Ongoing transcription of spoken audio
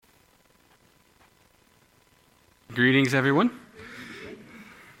Greetings, everyone.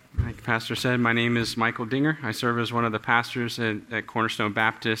 Like the pastor said, my name is Michael Dinger. I serve as one of the pastors at Cornerstone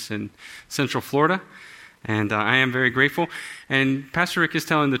Baptist in Central Florida, and I am very grateful. And Pastor Rick is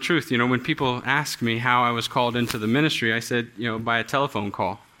telling the truth. You know, when people ask me how I was called into the ministry, I said, by a telephone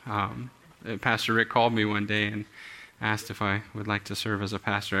call. Pastor Rick called me one day and asked if I would like to serve as a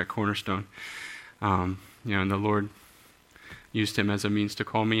pastor at Cornerstone. And the Lord used him as a means to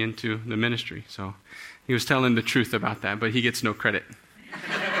call me into the ministry. So he was telling the truth about that, but he gets no credit.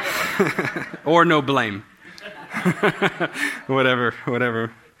 Or no blame.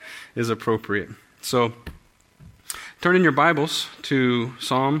 Whatever is appropriate. So turn in your Bibles to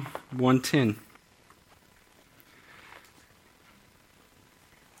Psalm 110.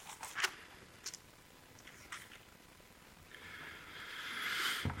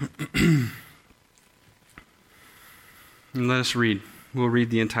 And let us read. We'll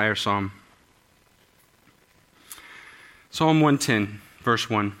read the entire psalm. Psalm 110, verse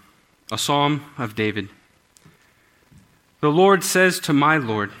 1, a psalm of David. The Lord says to my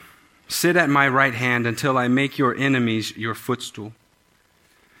Lord, sit at my right hand until I make your enemies your footstool.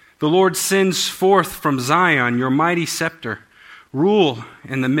 The Lord sends forth from Zion your mighty scepter. Rule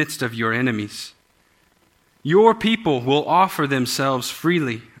in the midst of your enemies. Your people will offer themselves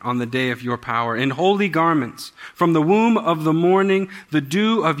freely on the day of your power in holy garments. From the womb of the morning, the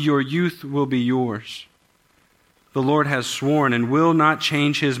dew of your youth will be yours. The Lord has sworn and will not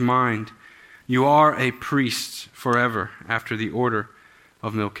change his mind. You are a priest forever after the order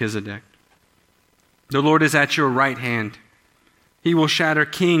of Melchizedek. The Lord is at your right hand. He will shatter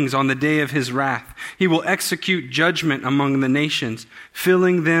kings on the day of his wrath. He will execute judgment among the nations,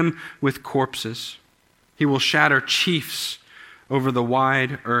 filling them with corpses. He will shatter chiefs over the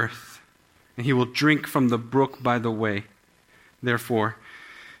wide earth, and he will drink from the brook by the way. Therefore,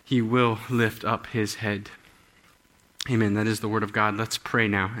 he will lift up his head. Amen. That is the word of God. Let's pray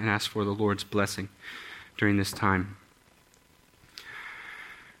now and ask for the Lord's blessing during this time.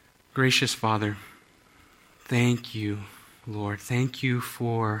 Gracious Father, thank you, Lord. Thank you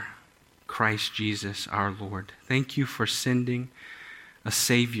for Christ Jesus, our Lord. Thank you for sending a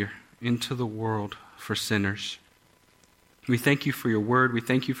Savior into the world for sinners. We thank you for your word. We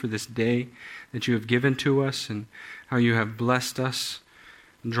thank you for this day that you have given to us and how you have blessed us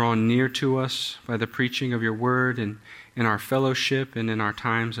and drawn near to us by the preaching of your word and in our fellowship and in our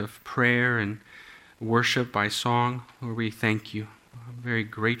times of prayer and worship by song. Lord, we thank you. I'm very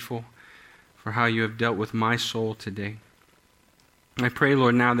grateful for how you have dealt with my soul today. I pray,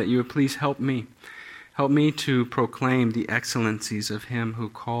 Lord, now that you would please help me. Help me to proclaim the excellencies of him who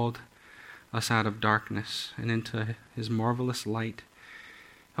called us out of darkness and into his marvelous light.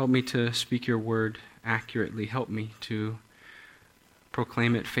 Help me to speak your word accurately. Help me to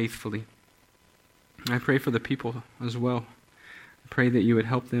proclaim it faithfully. I pray for the people as well. I pray that you would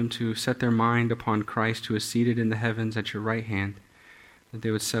help them to set their mind upon Christ who is seated in the heavens at your right hand, that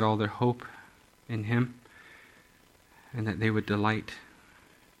they would set all their hope in him, and that they would delight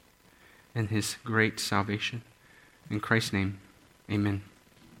in his great salvation. In Christ's name, amen.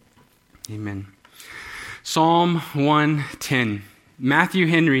 Amen. Psalm 110. Matthew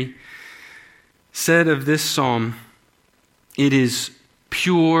Henry said of this psalm, it is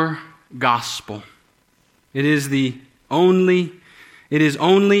pure gospel. It is only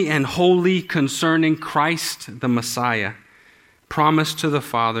and wholly concerning Christ the Messiah, promised to the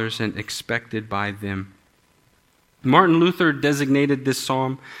fathers and expected by them. Martin Luther designated this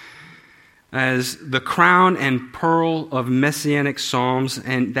psalm as the crown and pearl of messianic psalms,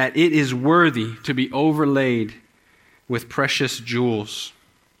 and that it is worthy to be overlaid with precious jewels.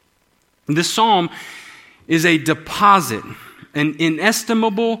 This psalm is a deposit, an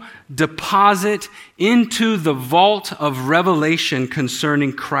inestimable deposit into the vault of revelation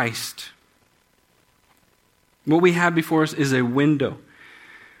concerning Christ. What we have before us is a window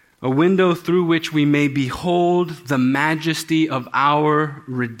through which we may behold the majesty of our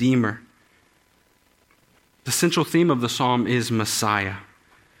Redeemer. The central theme of the psalm is Messiah,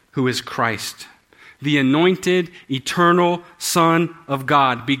 who is Christ, the anointed, eternal Son of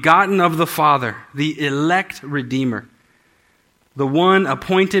God, begotten of the Father, the elect Redeemer, the one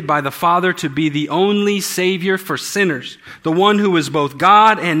appointed by the Father to be the only Savior for sinners, the one who is both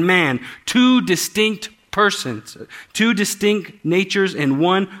God and man, two distinct persons, two distinct natures in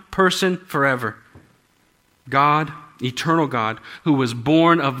one person forever. God, eternal God, who was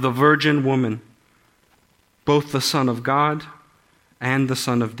born of the virgin woman, both the Son of God and the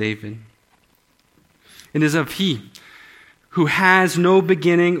Son of David. It is of He who has no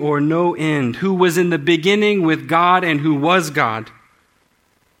beginning or no end, who was in the beginning with God and who was God.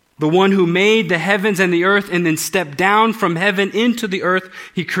 the one who made the heavens and the earth and then stepped down from heaven into the earth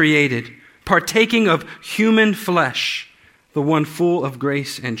he created, partaking of human flesh, the one full of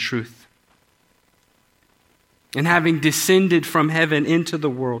grace and truth. And having descended from heaven into the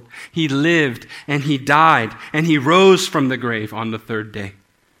world, he lived and he died and he rose from the grave on the third day.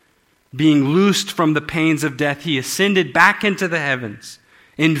 Being loosed from the pains of death, he ascended back into the heavens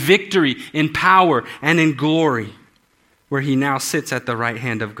in victory, in power, and in glory, where he now sits at the right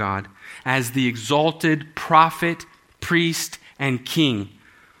hand of God as the exalted prophet, priest, and king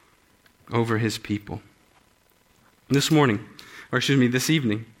over his people. This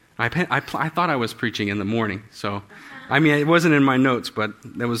evening, I thought I was preaching in the morning, so, it wasn't in my notes, but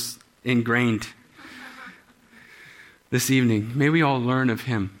that was ingrained. This evening, may we all learn of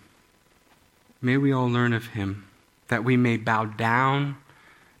him. May we all learn of him, that we may bow down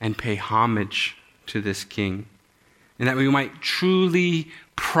and pay homage to this king, and that we might truly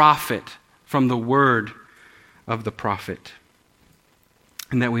profit from the word of the prophet,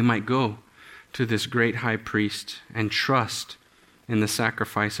 and that we might go to this great high priest and trust in the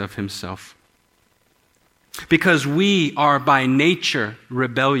sacrifice of himself. Because we are by nature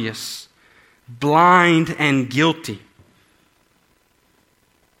rebellious, blind and guilty,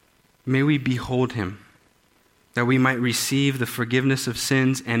 may we behold him, that we might receive the forgiveness of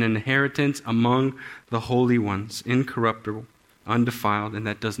sins and an inheritance among the holy ones, incorruptible, undefiled, and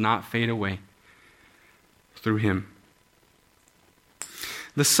that does not fade away, through him.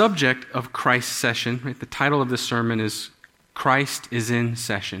 The subject of Christ's session, the title of this sermon is Christ is in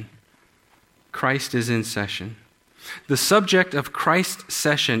session. Christ is in session. The subject of Christ's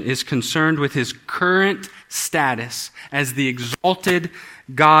session is concerned with his current status as the exalted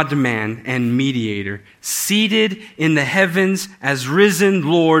God-man and mediator, seated in the heavens as risen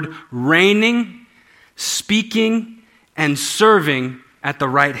Lord, reigning, speaking, and serving at the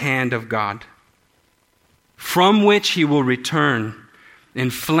right hand of God, from which he will return in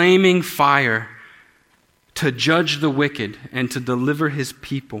flaming fire to judge the wicked and to deliver his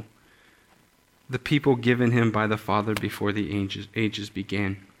people, the people given him by the Father before the ages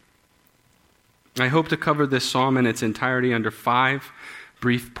began. I hope to cover this psalm in its entirety under 5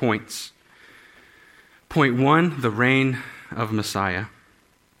 brief points. Point 1, the reign of Messiah.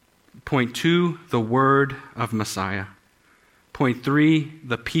 Point 2, the word of Messiah. Point 3,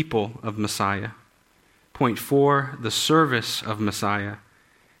 the people of Messiah. Point 4, the service of Messiah.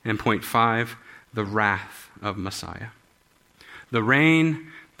 And point 5, the wrath of Messiah. The reign,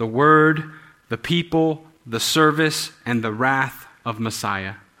 the word, the people, the service, and the wrath of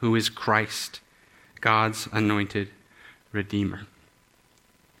Messiah, who is Christ, God's anointed Redeemer.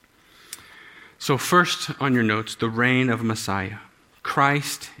 So first on your notes, the reign of Messiah.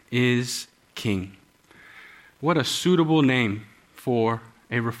 Christ is King. What a suitable name for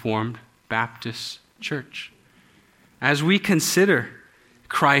a Reformed Baptist church. As we consider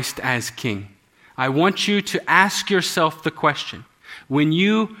Christ as King, I want you to ask yourself the question, when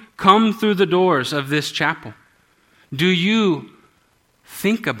you come through the doors of this chapel, do you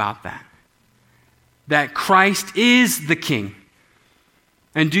think about that? That Christ is the King?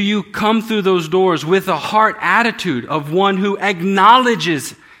 And do you come through those doors with a heart attitude of one who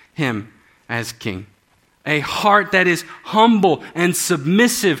acknowledges him as King? A heart that is humble and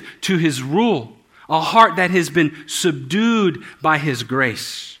submissive to his rule. A heart that has been subdued by his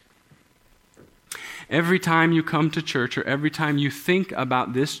grace. Every time you come to church or every time you think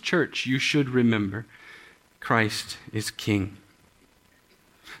about this church, you should remember Christ is King.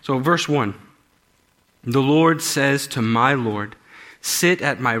 So verse 1, the Lord says to my Lord, sit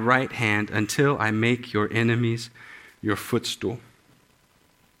at my right hand until I make your enemies your footstool.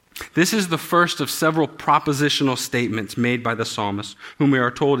 This is the first of several propositional statements made by the psalmist, whom we are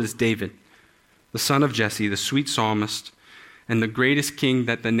told is David, the son of Jesse, the sweet psalmist, and the greatest king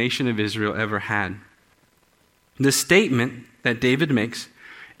that the nation of Israel ever had. The statement that David makes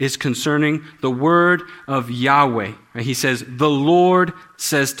is concerning the word of Yahweh. He says, the Lord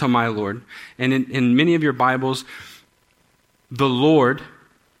says to my Lord. And in many of your Bibles, the Lord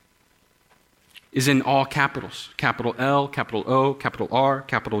is in all capitals. Capital L, capital O, capital R,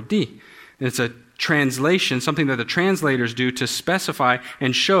 capital D. And it's a translation, something that the translators do to specify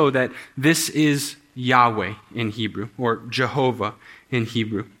and show that this is Yahweh in Hebrew, or Jehovah in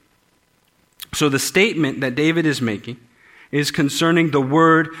Hebrew. So the statement that David is making is concerning the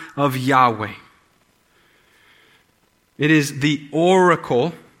word of Yahweh. It is the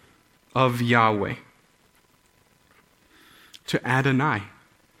oracle of Yahweh. To Adonai,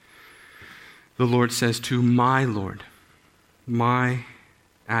 the Lord says to my Lord, my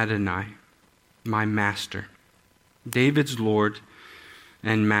Adonai, my master. David's Lord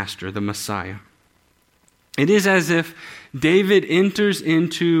and Master, the Messiah. It is as if David enters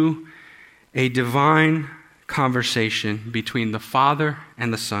into a divine conversation between the Father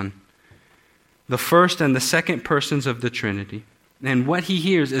and the Son, the first and the second persons of the Trinity. And what he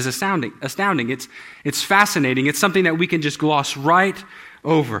hears is astounding. It's fascinating. It's something that we can just gloss right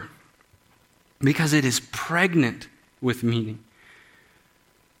over because it is pregnant with meaning.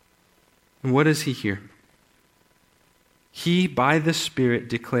 And what does he hear? He, by the Spirit,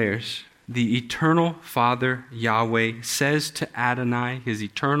 declares, the eternal Father, Yahweh, says to Adonai, his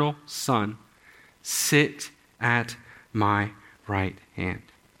eternal Son, sit at my right hand.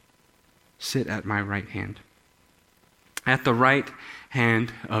 Sit at my right hand. At the right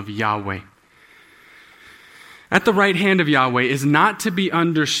hand of Yahweh. At the right hand of Yahweh is not to be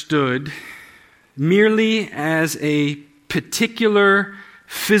understood merely as a particular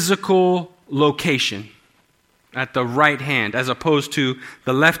physical location. At the right hand, as opposed to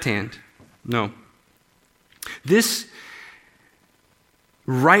the left hand. No. This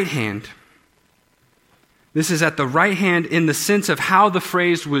right hand, this is at the right hand in the sense of how the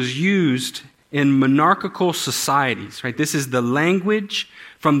phrase was used in monarchical societies, right? This is the language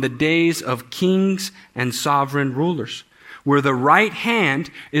from the days of kings and sovereign rulers, where the right hand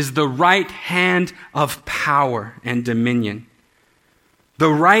is the right hand of power and dominion.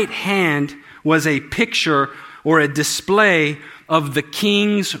 The right hand was a picture or a display of the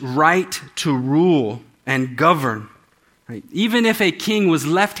king's right to rule and govern. Right? Even if a king was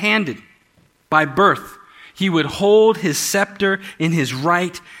left-handed by birth, he would hold his scepter in his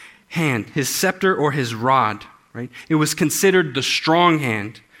right hand, his scepter or his rod. Right? It was considered the strong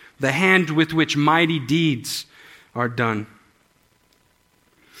hand, the hand with which mighty deeds are done.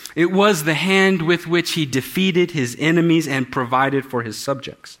 It was the hand with which he defeated his enemies and provided for his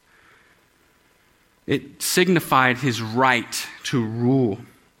subjects. It signified his right to rule,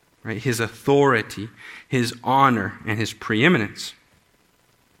 right? His authority, his honor, and his preeminence.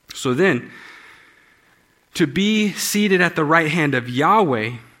 So then, to be seated at the right hand of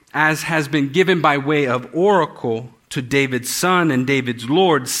Yahweh, as has been given by way of oracle to David's son and David's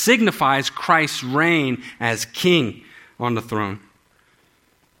Lord, signifies Christ's reign as king on the throne.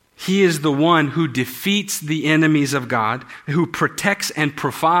 He is the one who defeats the enemies of God, who protects and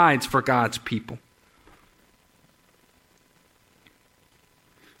provides for God's people.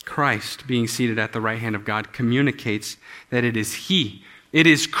 Christ, being seated at the right hand of God, communicates that it is He, it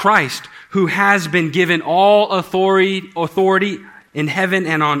is Christ who has been given all authority in heaven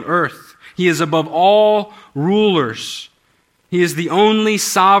and on earth. He is above all rulers. He is the only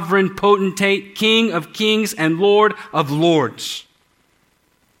sovereign potentate, King of kings and Lord of lords.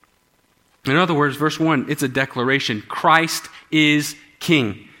 In other words, verse 1, it's a declaration. Christ is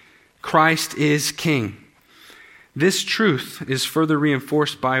King. Christ is King. This truth is further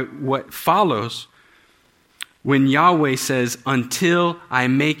reinforced by what follows when Yahweh says, until I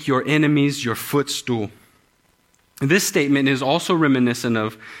make your enemies your footstool. This statement is also reminiscent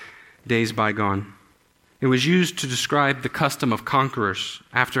of days bygone. It was used to describe the custom of conquerors.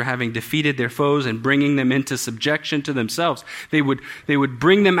 After having defeated their foes and bringing them into subjection to themselves, they would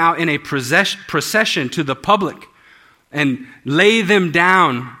bring them out in a procession to the public and lay them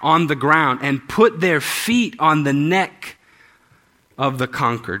down on the ground and put their feet on the neck of the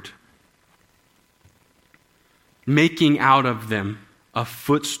conquered, making out of them a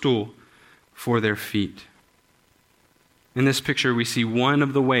footstool for their feet. In this picture, we see one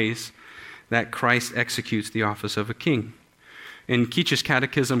of the ways that Christ executes the office of a king. In Keach's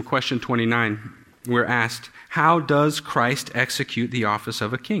Catechism, question 29, we're asked, how does Christ execute the office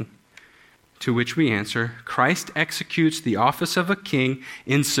of a king? To which we answer, Christ executes the office of a king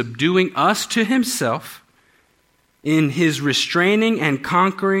in subduing us to himself, in his restraining and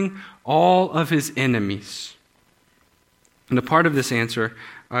conquering all of his enemies. And a part of this answer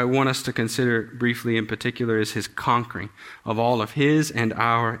I want us to consider briefly in particular is his conquering of all of his and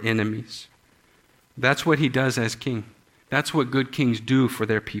our enemies. That's what he does as king. That's what good kings do for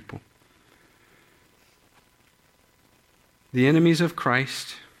their people. The enemies of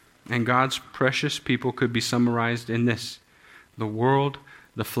Christ and God's precious people could be summarized in this: the world,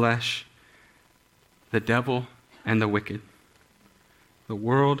 the flesh, the devil, and the wicked. The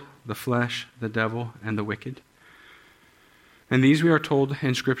world, the flesh, the devil, and the wicked. And these, we are told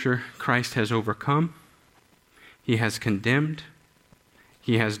in Scripture, Christ has overcome, he has condemned,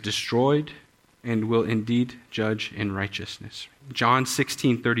 he has destroyed, and will indeed judge in righteousness. John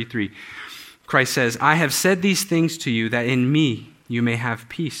 16:33, Christ says, I have said these things to you that in me you may have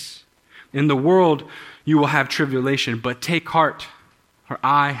peace. In the world you will have tribulation, but take heart, for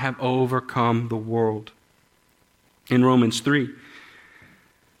I have overcome the world. In Romans 3,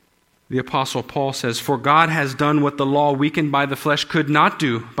 The Apostle Paul says, "For God has done what the law weakened by the flesh could not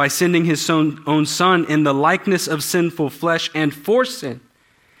do by sending his own Son in the likeness of sinful flesh, and for sin.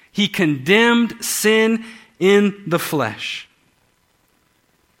 He condemned sin in the flesh."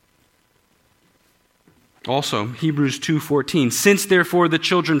 Also, Hebrews 2:14, "Since therefore the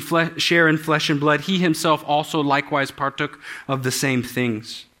children share in flesh and blood, he himself also likewise partook of the same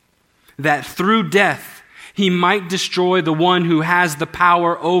things, that through death he might destroy the one who has the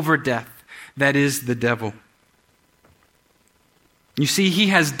power over death, that is, the devil." You see, he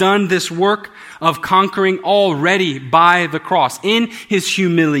has done this work of conquering already by the cross. In his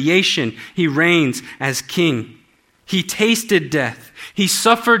humiliation, he reigns as king. He tasted death. He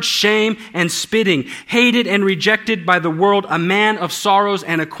suffered shame and spitting, hated and rejected by the world, a man of sorrows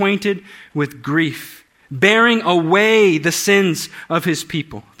and acquainted with grief, bearing away the sins of his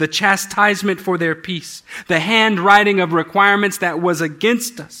people, the chastisement for their peace, the handwriting of requirements that was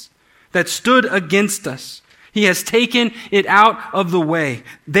against us, that stood against us. He has taken it out of the way,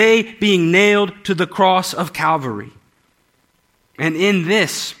 they being nailed to the cross of Calvary. And in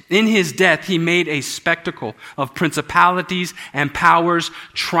his death, he made a spectacle of principalities and powers,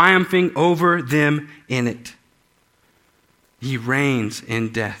 triumphing over them in it. He reigns in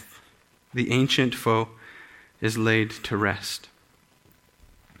death. The ancient foe is laid to rest.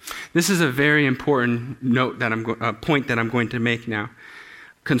 This is a very important point that I'm going to make now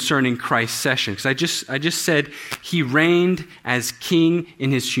concerning Christ's session. Because I just said he reigned as king in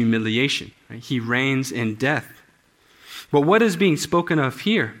his humiliation. Right? He reigns in death. But what is being spoken of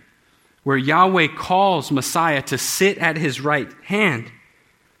here, where Yahweh calls Messiah to sit at his right hand,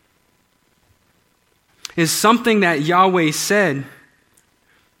 is something that Yahweh said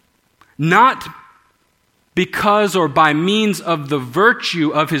not because or by means of the virtue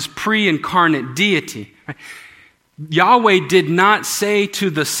of his pre-incarnate deity. Yahweh did not say to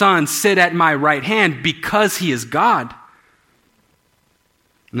the Son, "Sit at my right hand," because he is God.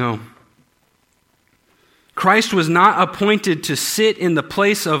 No. Christ was not appointed to sit in the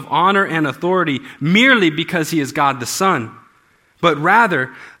place of honor and authority merely because he is God the Son, but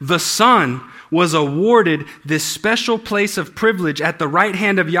rather the Son was awarded this special place of privilege at the right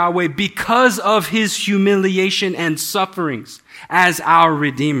hand of Yahweh because of his humiliation and sufferings as our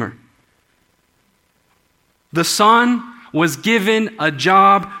Redeemer. The Son was given a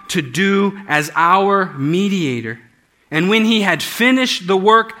job to do as our mediator. And when he had finished the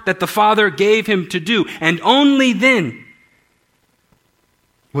work that the Father gave him to do, and only then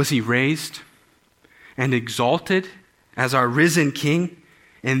was he raised and exalted as our risen King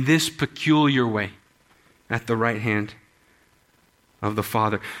in this peculiar way at the right hand of the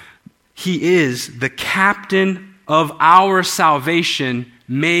Father. He is the captain of our salvation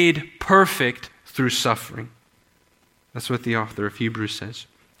made perfect through suffering. That's what the author of Hebrews says.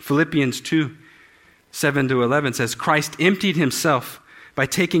 Philippians 2:7-11 says, "Christ emptied himself by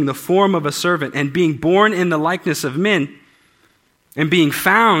taking the form of a servant and being born in the likeness of men, and being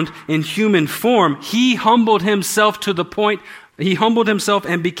found in human form, he humbled himself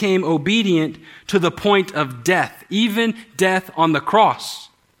and became obedient to the point of death, even death on the cross.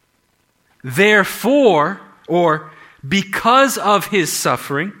 Therefore," or because of his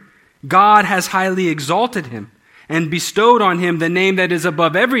suffering, "God has highly exalted him and bestowed on him the name that is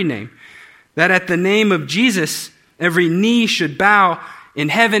above every name, that at the name of Jesus every knee should bow in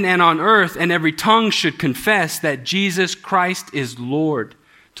heaven and on earth, and every tongue should confess that Jesus Christ is Lord,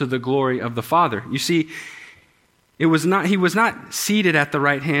 to the glory of the Father." You see, he was not seated at the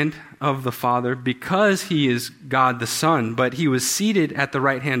right hand of the Father because he is God the Son, but he was seated at the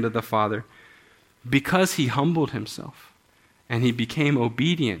right hand of the Father because he humbled himself and he became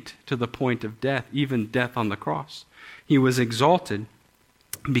obedient to the point of death, even death on the cross. He was exalted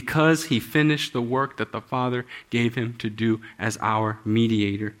because he finished the work that the Father gave him to do as our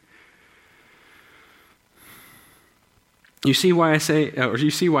mediator. You see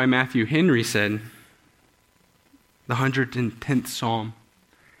why Matthew Henry said the 110th Psalm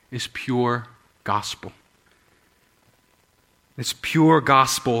is pure gospel. It's pure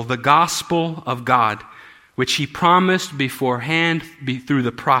gospel, the gospel of God, which he promised beforehand through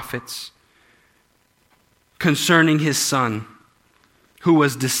the prophets concerning his Son, who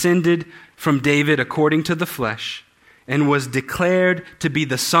was descended from David according to the flesh, and was declared to be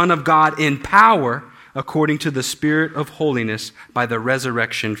the Son of God in power according to the Spirit of holiness by the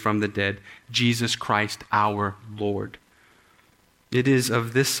resurrection from the dead, Jesus Christ our Lord. It is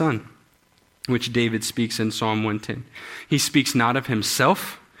of this Son which David speaks in Psalm 110. He speaks not of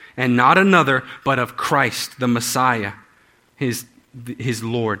himself and not another, but of Christ, the Messiah, his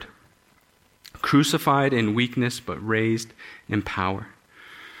Lord, crucified in weakness but raised in power.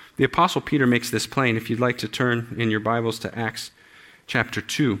 The Apostle Peter makes this plain. If you'd like to turn in your Bibles to Acts chapter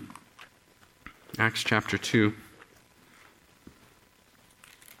 2. Acts chapter 2.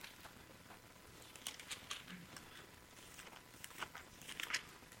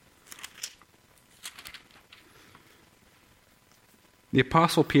 The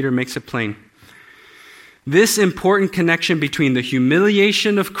Apostle Peter makes it plain. This important connection between the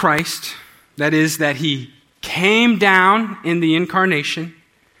humiliation of Christ, that is, that he came down in the incarnation,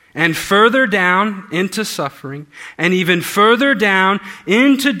 and further down into suffering, and even further down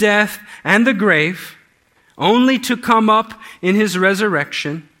into death and the grave, only to come up in his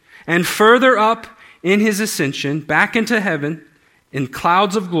resurrection, and further up in his ascension, back into heaven, in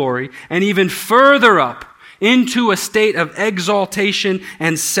clouds of glory, and even further up into a state of exaltation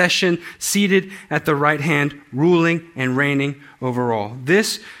and session, seated at the right hand, ruling and reigning over all.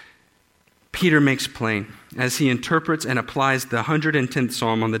 This Peter makes plain as he interprets and applies the 110th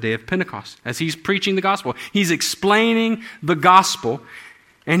Psalm on the day of Pentecost. As he's preaching the gospel, he's explaining the gospel,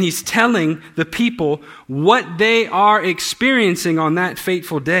 and he's telling the people what they are experiencing on that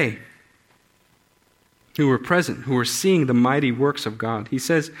fateful day, who were present, who were seeing the mighty works of God. He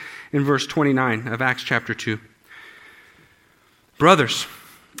says in verse 29 of Acts chapter 2, "Brothers,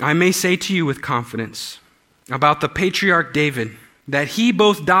 I may say to you with confidence about the patriarch David, that he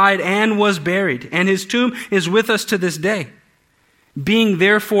both died and was buried, and his tomb is with us to this day. Being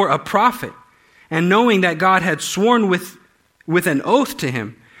therefore a prophet, and knowing that God had sworn with an oath to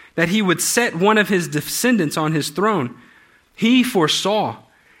him that he would set one of his descendants on his throne, he foresaw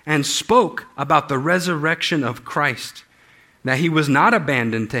and spoke about the resurrection of Christ, that he was not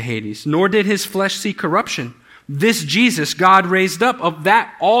abandoned to Hades, nor did his flesh see corruption. This Jesus God raised up, of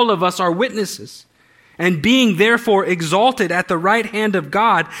that all of us are witnesses. And being therefore exalted at the right hand of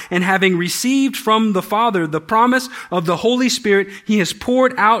God, and having received from the Father the promise of the Holy Spirit, he has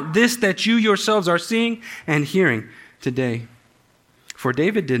poured out this that you yourselves are seeing and hearing today. For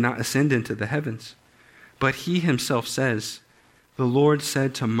David did not ascend into the heavens, but he himself says, 'The Lord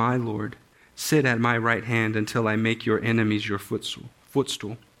said to my Lord, sit at my right hand until I make your enemies your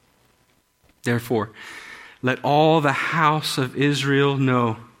footstool.' Therefore, let all the house of Israel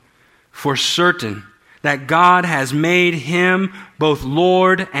know for certain that God has made him both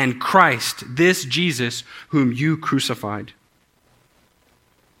Lord and Christ, this Jesus whom you crucified."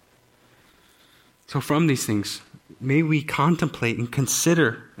 So from these things, may we contemplate and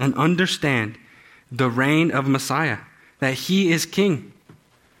consider and understand the reign of Messiah, that he is king,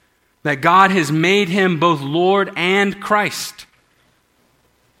 that God has made him both Lord and Christ.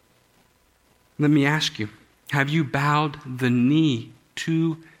 Let me ask you, have you bowed the knee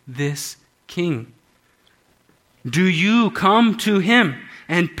to this king? Do you come to him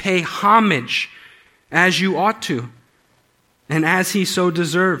and pay homage as you ought to, and as he so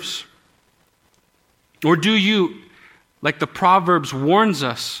deserves? Or do you, like the Proverbs warns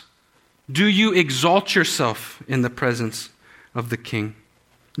us, do you exalt yourself in the presence of the king?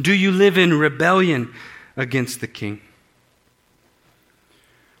 Do you live in rebellion against the king?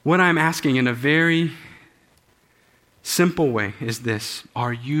 What I'm asking in a very simple way is this: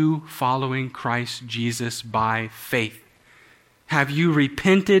 are you following Christ Jesus by faith? Have you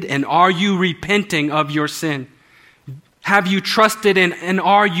repented, and are you repenting of your sin? Have you trusted and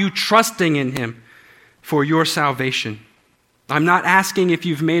are you trusting in him for your salvation? I'm not asking if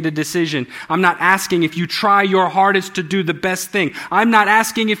you've made a decision. I'm not asking if you try your hardest to do the best thing. I'm not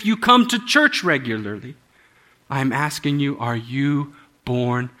asking if you come to church regularly. I'm asking you, are you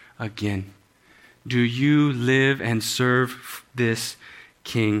born again? Do you live and serve this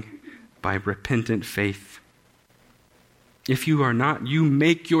king by repentant faith? If you are not, you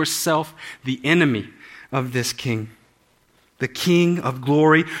make yourself the enemy of this king, the King of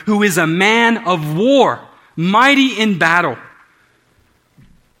glory, who is a man of war, mighty in battle.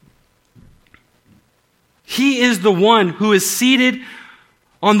 He is the one who is seated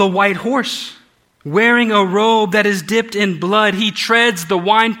on the white horse, wearing a robe that is dipped in blood. He treads the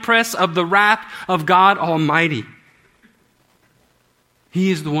winepress of the wrath of God Almighty.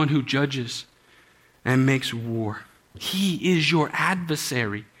 He is the one who judges and makes war. He is your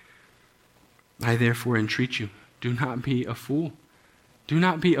adversary. I therefore entreat you, do not be a fool. Do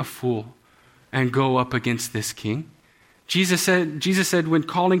not be a fool and go up against this king. Jesus said when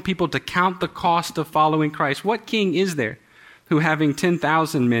calling people to count the cost of following Christ, what king is there who, having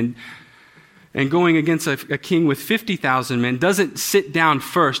 10,000 men and going against a king with 50,000 men, doesn't sit down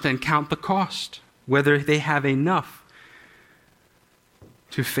first and count the cost, whether they have enough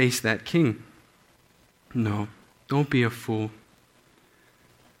to face that king? No, don't be a fool.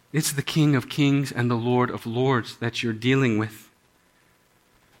 It's the King of Kings and the Lord of Lords that you're dealing with.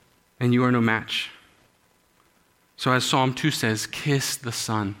 and you are no match. So as Psalm 2 says, kiss the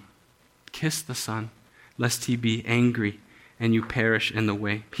Son, lest he be angry and you perish in the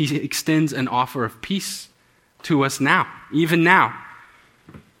way. He extends an offer of peace to us now, even now.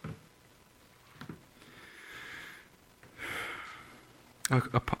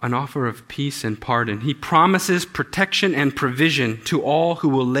 An offer of peace and pardon. He promises protection and provision to all who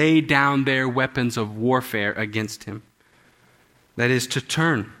will lay down their weapons of warfare against him. That is to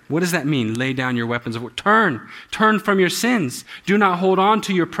turn. What does that mean? Lay down your weapons of war. Turn. Turn from your sins. Do not hold on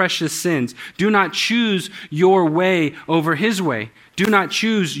to your precious sins. Do not choose your way over his way. Do not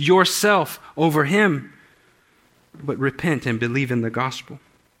choose yourself over him. But repent and believe in the gospel.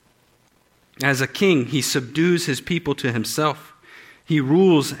 As a king, he subdues his people to himself. He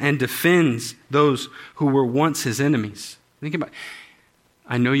rules and defends those who were once his enemies. Think about it.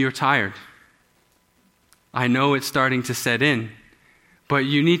 I know you're tired. I know it's starting to set in. But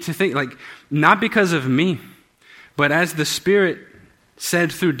you need to think, not because of me, but as the Spirit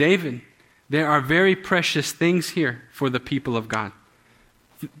said through David, there are very precious things here for the people of God.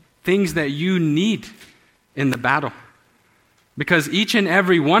 Things that you need in the battle. Because each and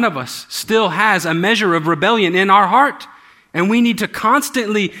every one of us still has a measure of rebellion in our heart. And we need to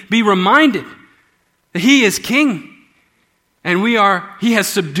constantly be reminded that he is king. And he has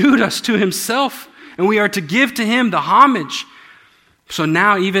subdued us to himself. And we are to give to him the homage. So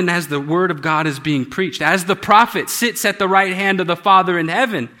now, even as the word of God is being preached, as the prophet sits at the right hand of the Father in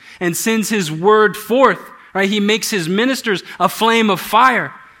heaven and sends his word forth, right? He makes his ministers a flame of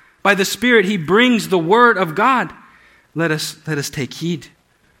fire. By the Spirit, he brings the word of God. Let us take heed.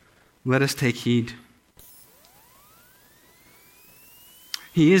 Let us take heed.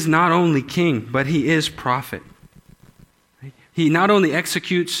 He is not only king, but he is prophet. He not only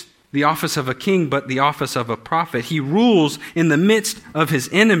executes the office of a king, but the office of a prophet. He rules in the midst of his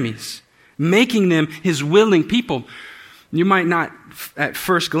enemies, making them his willing people. You might not, at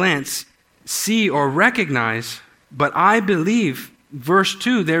first glance, see or recognize, but I believe, verse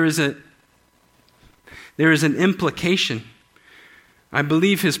 2, there is an implication. I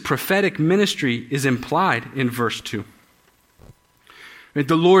believe his prophetic ministry is implied in verse 2.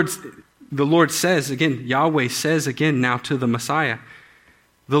 The Lord says again, Yahweh says again now to the Messiah,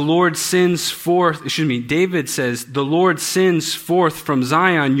 David says, the Lord sends forth from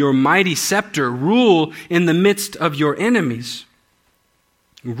Zion your mighty scepter, rule in the midst of your enemies.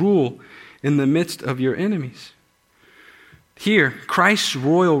 Rule in the midst of your enemies. Here, Christ's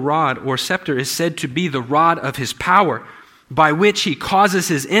royal rod or scepter is said to be the rod of his power, by which he causes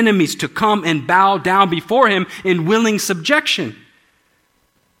his enemies to come and bow down before him in willing subjection.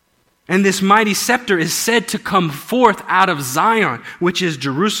 And this mighty scepter is said to come forth out of Zion, which is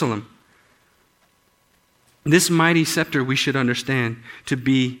Jerusalem. This mighty scepter we should understand to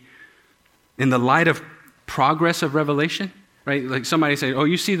be, in the light of progress of Revelation, right? Like somebody say, oh,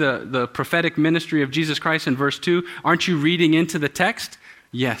 you see the prophetic ministry of Jesus Christ in verse 2? Aren't you reading into the text?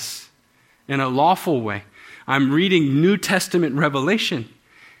 Yes, in a lawful way. I'm reading New Testament revelation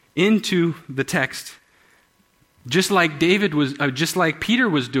into the text, just like Peter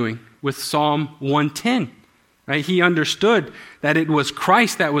was doing with Psalm 110. Right? He understood that it was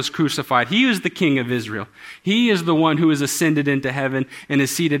Christ that was crucified. He is the King of Israel. He is the one who is ascended into heaven and is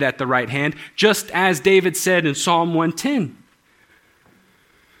seated at the right hand, just as David said in Psalm 110.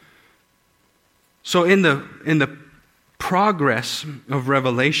 So in the progress of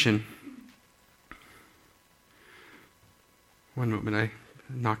Revelation, one moment, I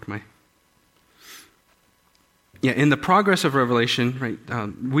knocked my... in the progress of Revelation, right,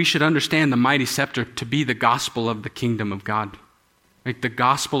 we should understand the mighty scepter to be the gospel of the kingdom of God, right? The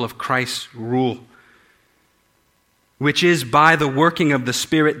gospel of Christ's rule, which is by the working of the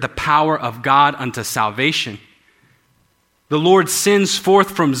Spirit, the power of God unto salvation. The Lord sends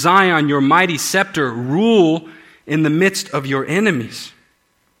forth from Zion your mighty scepter, rule in the midst of your enemies.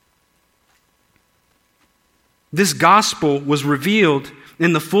 This gospel was revealed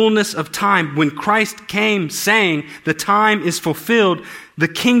in the fullness of time when Christ came saying, the time is fulfilled, the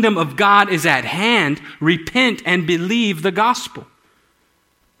kingdom of God is at hand, repent and believe the gospel.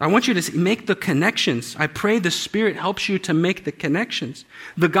 I want you to make the connections. I pray the Spirit helps you to make the connections.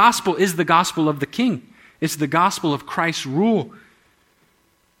 The gospel is the gospel of the King. It's the gospel of Christ's rule.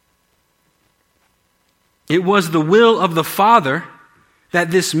 It was the will of the Father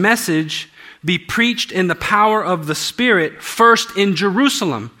that this message be preached in the power of the Spirit first in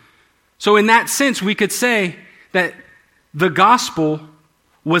Jerusalem. So in that sense, we could say that the gospel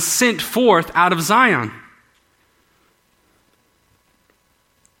was sent forth out of Zion.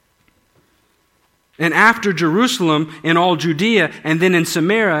 And after Jerusalem, in all Judea, and then in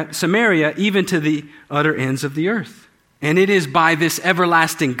Samaria, even to the utter ends of the earth. And it is by this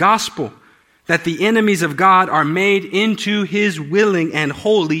everlasting gospel that the enemies of God are made into his willing and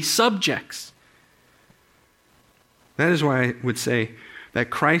holy subjects. That is why I would say that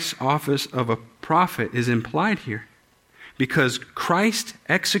Christ's office of a prophet is implied here. Because Christ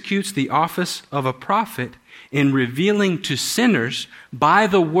executes the office of a prophet in revealing to sinners by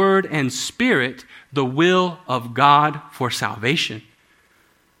the word and spirit the will of God for salvation.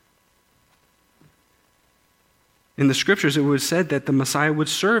 In the scriptures, it was said that the Messiah would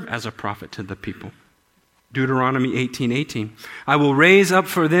serve as a prophet to the people. Deuteronomy 18:18. I will raise up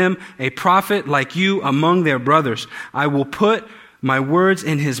for them a prophet like you among their brothers. I will put my words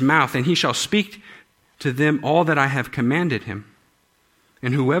in his mouth, and he shall speak to them all that I have commanded him.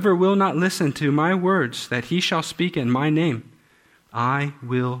 And whoever will not listen to my words that he shall speak in my name, I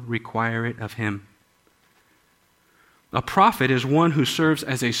will require it of him. A prophet is one who serves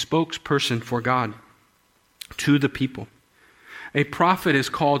as a spokesperson for God to the people. A prophet is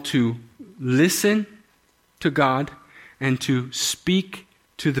called to listen to God and to speak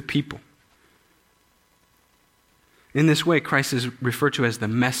to the people. In this way, Christ is referred to as the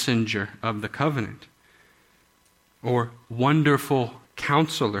messenger of the covenant, or wonderful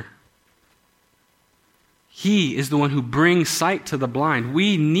counselor. He is the one who brings sight to the blind.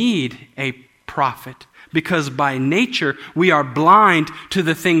 We need a prophet because by nature we are blind to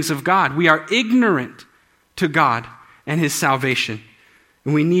the things of God. We are ignorant to God and his salvation.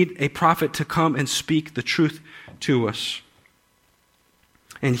 And we need a prophet to come and speak the truth to us.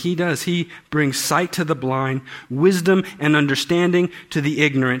 And he does. He brings sight to the blind, wisdom and understanding to the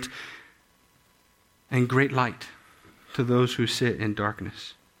ignorant, and great light to those who sit in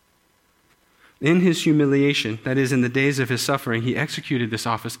darkness. In his humiliation, that is, in the days of his suffering, he executed this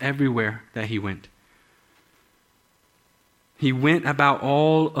office everywhere that he went. He went about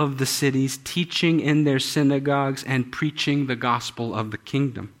all of the cities, teaching in their synagogues and preaching the gospel of the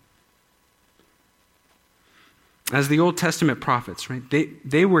kingdom. As the Old Testament prophets, right,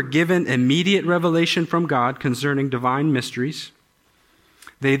 they were given immediate revelation from God concerning divine mysteries.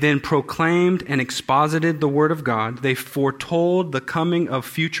 They then proclaimed and exposited the word of God. They foretold the coming of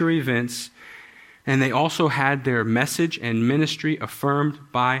future events. And they also had their message and ministry affirmed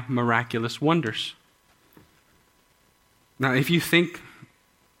by miraculous wonders. Now, if you think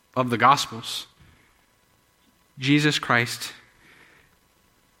of the Gospels, Jesus Christ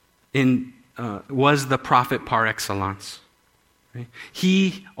was the prophet par excellence. Right?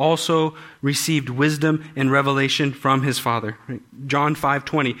 He also received wisdom and revelation from his Father. Right? John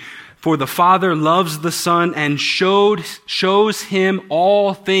 5:20. For the Father loves the Son and shows him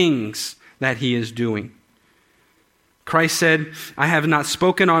all things that he is doing. Christ said, I have not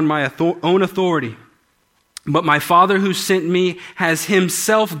spoken on my own authority, but my Father who sent me has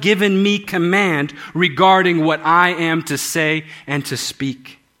himself given me command regarding what I am to say and to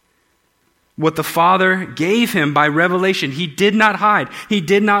speak. What the Father gave him by revelation, he did not hide. He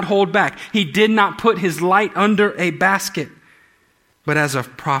did not hold back. He did not put his light under a basket. But as a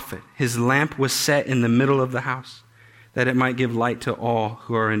prophet, his lamp was set in the middle of the house, that it might give light to all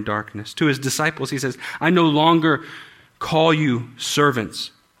who are in darkness. To his disciples, he says, I no longer call you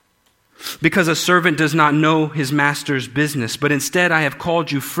servants, because a servant does not know his master's business, but instead I have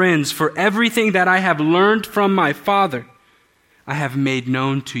called you friends, for everything that I have learned from my Father, I have made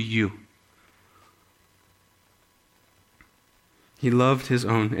known to you. He loved his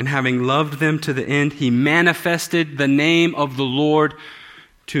own, and having loved them to the end, he manifested the name of the Lord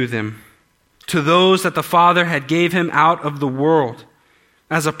to them. To those that the Father had gave him out of the world.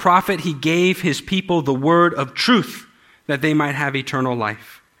 As a prophet, he gave his people the word of truth, that they might have eternal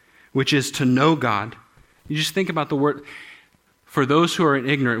life, which is to know God. You just think about the word. For those who are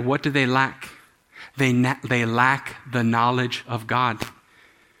ignorant, what do they lack? They lack the knowledge of God.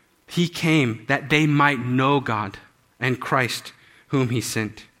 He came that they might know God and Christ whom he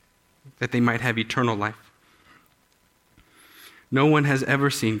sent, that they might have eternal life. No one has ever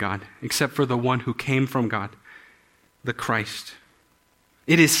seen God except for the one who came from God, the Christ.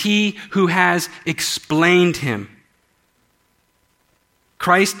 It is he who has explained him.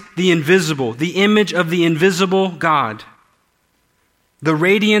 Christ, the invisible, the image of the invisible God, the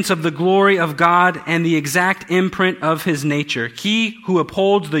radiance of the glory of God and the exact imprint of his nature. He who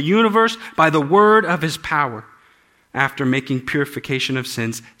upholds the universe by the word of his power, after making purification of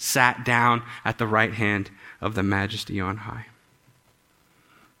sins, sat down at the right hand of the Majesty on high.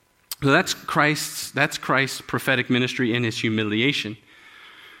 So that's Christ's prophetic ministry in his humiliation,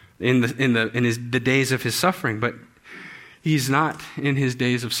 in the days of his suffering. But He's not in his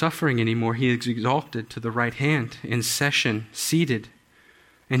days of suffering anymore. He is exalted to the right hand, in session, seated,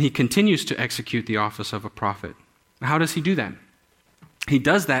 and he continues to execute the office of a prophet. How does he do that? He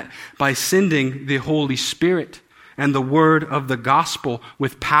does that by sending the Holy Spirit and the word of the gospel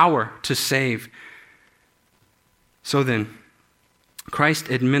with power to save. So then, Christ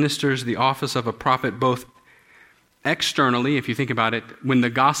administers the office of a prophet both externally, if you think about it, when the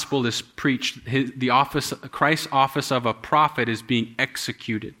gospel is preached, Christ's office of a prophet is being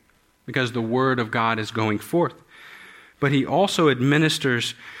executed because the word of God is going forth. But he also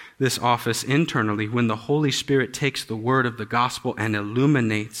administers this office internally when the Holy Spirit takes the word of the gospel and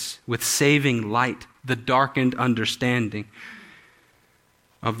illuminates with saving light the darkened understanding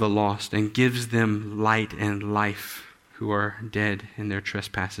of the lost and gives them light and life who are dead in their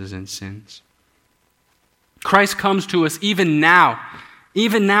trespasses and sins. Christ comes to us even now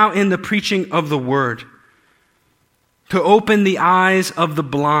in the preaching of the word, to open the eyes of the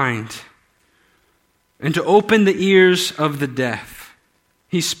blind and to open the ears of the deaf.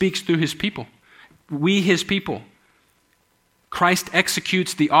 He speaks through his people. We, his people. Christ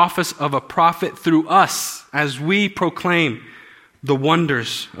executes the office of a prophet through us as we proclaim the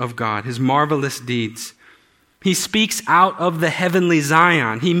wonders of God, his marvelous deeds. He speaks out of the heavenly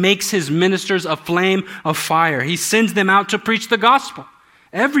Zion. He makes his ministers a flame of fire. He sends them out to preach the gospel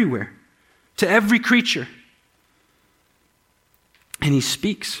everywhere, to every creature. And he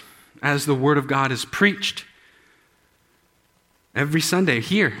speaks as the word of God is preached. Every Sunday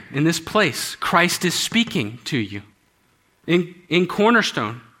here in this place, Christ is speaking to you. In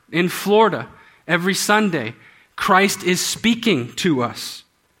Cornerstone, in Florida, every Sunday, Christ is speaking to us.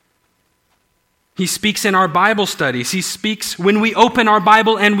 He speaks in our Bible studies. He speaks when we open our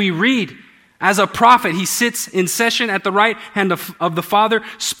Bible and we read. As a prophet, he sits in session at the right hand of the Father,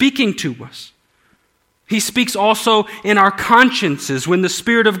 speaking to us. He speaks also in our consciences when the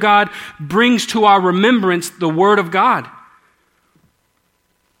Spirit of God brings to our remembrance the Word of God.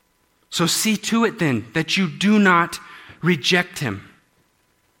 So see to it then that you do not reject him.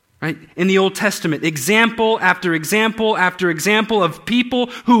 Right? In the Old Testament, example after example after example of people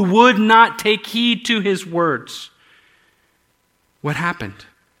who would not take heed to his words. What happened?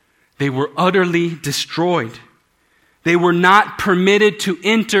 They were utterly destroyed. They were not permitted to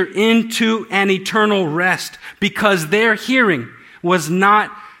enter into an eternal rest because their hearing was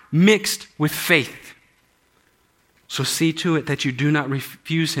not mixed with faith. So see to it that you do not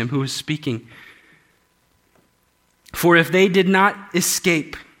refuse him who is speaking. For if they did not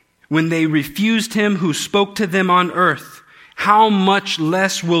escape when they refused him who spoke to them on earth, how much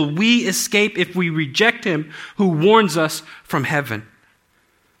less will we escape if we reject him who warns us from heaven?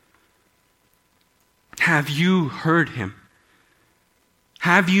 Have you heard him?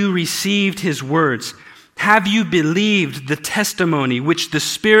 Have you received his words? Have you believed the testimony which the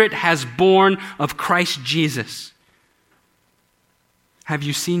Spirit has borne of Christ Jesus? Have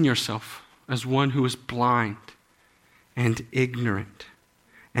you seen yourself as one who is blind and ignorant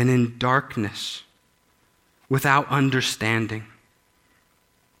and in darkness, without understanding?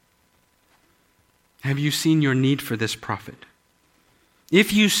 Have you seen your need for this prophet?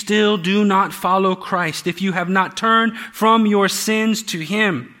 If you still do not follow Christ, if you have not turned from your sins to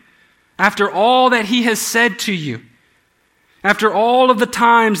him, after all that he has said to you, after all of the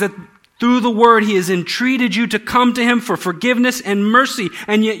times that through the word he has entreated you to come to him for forgiveness and mercy,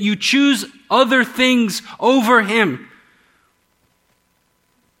 and yet you choose other things over him,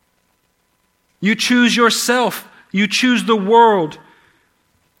 you choose yourself. You choose the world.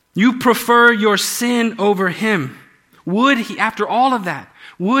 You prefer your sin over him. Would he, after all of that,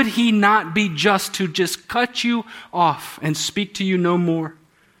 would he not be just to just cut you off and speak to you no more?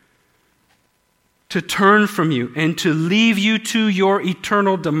 To turn from you and to leave you to your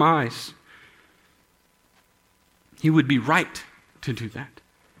eternal demise? He would be right to do that.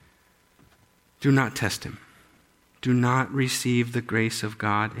 Do not test him. Do not receive the grace of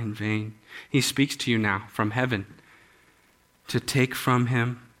God in vain. He speaks to you now from heaven to take from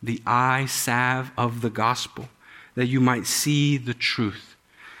him the eye salve of the gospel, that you might see the truth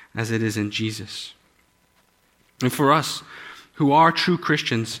as it is in Jesus. And for us who are true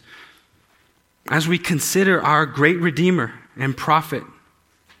Christians, as we consider our great Redeemer and prophet,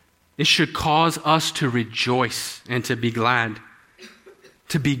 it should cause us to rejoice and to be glad,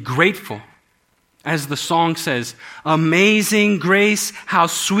 to be grateful. As the song says, amazing grace, how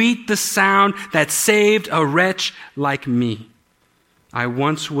sweet the sound that saved a wretch like me. I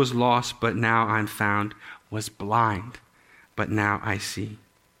once was lost, but now I'm found, was blind, but now I see.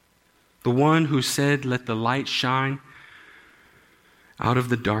 The one who said, let the light shine out of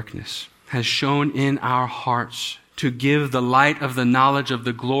the darkness, has shone in our hearts to give the light of the knowledge of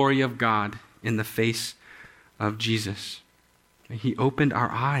the glory of God in the face of Jesus. He opened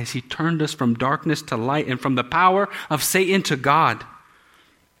our eyes. He turned us from darkness to light and from the power of Satan to God,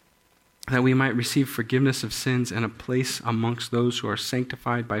 that we might receive forgiveness of sins and a place amongst those who are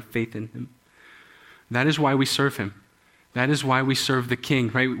sanctified by faith in him. That is why we serve him. That is why we serve the King,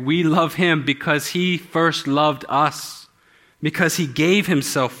 right? We love him because he first loved us, because he gave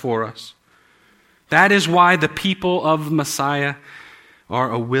himself for us. That is why the people of Messiah are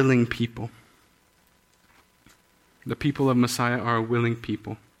a willing people. The people of Messiah are a willing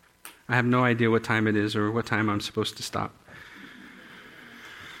people. I have no idea what time it is or what time I'm supposed to stop.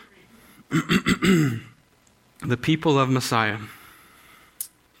 The people of Messiah.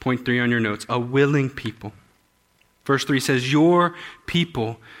 Point 3 on your notes. A willing people. Verse 3 says, your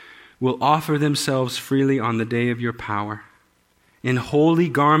people will offer themselves freely on the day of your power. In holy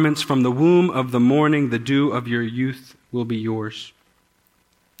garments from the womb of the morning, the dew of your youth will be yours.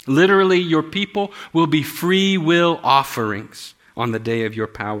 Literally, your people will be free will offerings on the day of your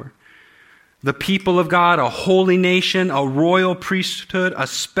power. The people of God, a holy nation, a royal priesthood, a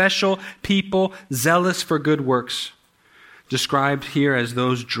special people zealous for good works, described here as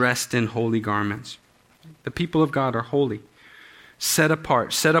those dressed in holy garments. The people of God are holy, set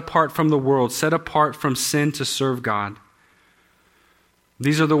apart from the world, set apart from sin to serve God.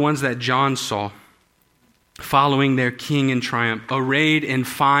 These are the ones that John saw, following their king in triumph, arrayed in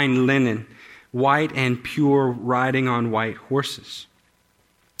fine linen, white and pure, riding on white horses.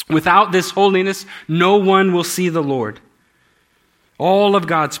 Without this holiness, no one will see the Lord. All of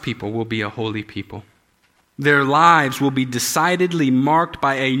God's people will be a holy people. Their lives will be decidedly marked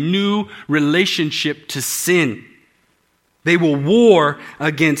by a new relationship to sin. They will war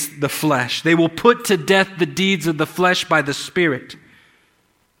against the flesh. They will put to death the deeds of the flesh by the Spirit.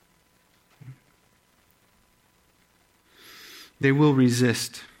 They will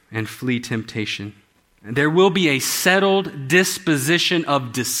resist and flee temptation. And there will be a settled disposition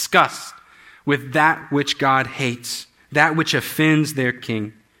of disgust with that which God hates, that which offends their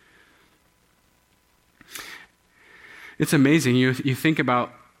King. It's amazing. You think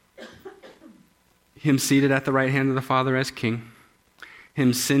about him seated at the right hand of the Father as King,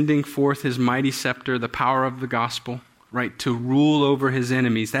 him sending forth his mighty scepter, the power of the gospel, right, to rule over his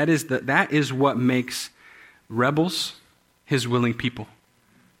enemies. That is what makes rebels his willing people.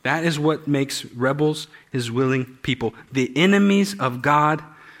 That is what makes rebels his willing people. The enemies of God,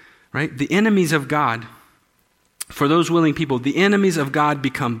 right? The enemies of God, for those willing people, the enemies of God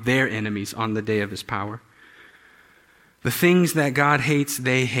become their enemies on the day of his power. The things that God hates,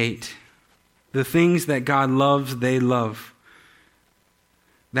 they hate. The things that God loves, they love.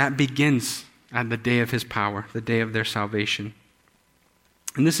 That begins at the day of his power, the day of their salvation.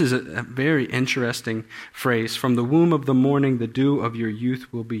 And this is a very interesting phrase. From the womb of the morning, the dew of your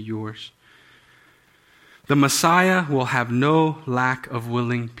youth will be yours. The Messiah will have no lack of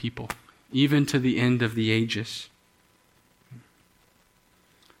willing people, even to the end of the ages.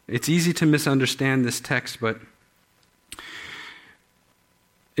 It's easy to misunderstand this text, but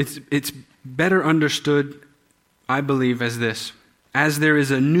it's better understood, I believe, as this. As there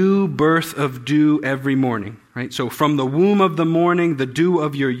is a new birth of dew every morning, right? So from the womb of the morning, the dew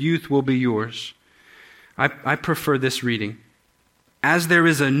of your youth will be yours. I prefer this reading. As there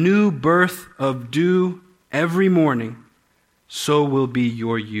is a new birth of dew every morning, so will be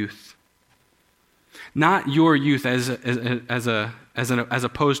your youth. Not your youth as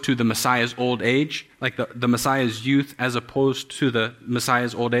opposed to the Messiah's old age, like the Messiah's youth as opposed to the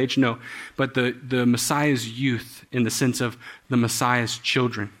Messiah's old age. No, but the Messiah's youth in the sense of the Messiah's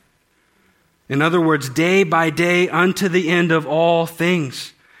children. In other words, day by day unto the end of all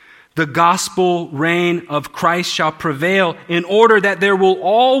things, the gospel reign of Christ shall prevail, in order that there will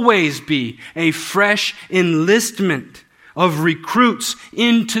always be a fresh enlistment of recruits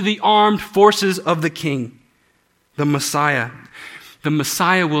into the armed forces of the King, the Messiah. The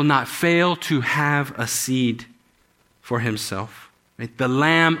Messiah will not fail to have a seed for himself. Right? The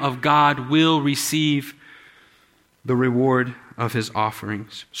Lamb of God will receive the reward of his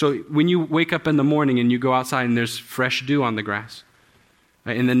offerings. So when you wake up in the morning and you go outside and there's fresh dew on the grass,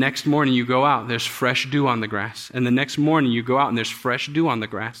 right? And the next morning you go out, there's fresh dew on the grass. And the next morning you go out and there's fresh dew on the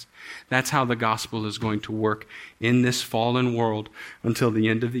grass. That's how the gospel is going to work in this fallen world until the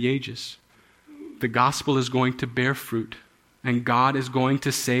end of the ages. The gospel is going to bear fruit, and God is going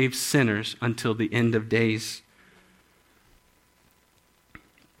to save sinners until the end of days.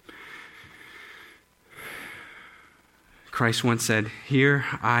 Christ once said, "Here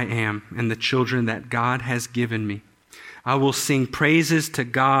I am, and the children that God has given me. I will sing praises to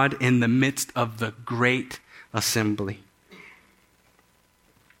God in the midst of the great assembly.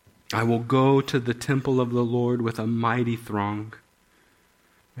 I will go to the temple of the Lord with a mighty throng.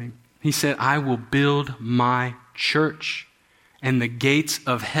 Right? He said, I will build my church, and the gates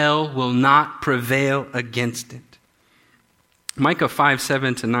of hell will not prevail against it. Micah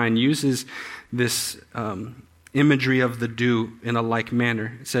 5:7-9 uses this imagery of the dew in a like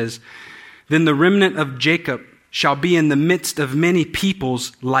manner. It says, then the remnant of Jacob shall be in the midst of many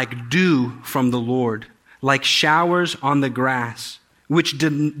peoples like dew from the Lord, like showers on the grass, which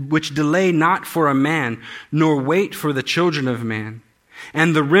delay not for a man, nor wait for the children of man.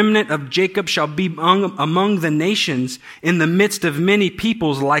 And the remnant of Jacob shall be among the nations in the midst of many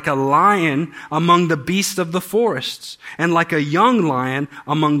peoples, like a lion among the beasts of the forests, and like a young lion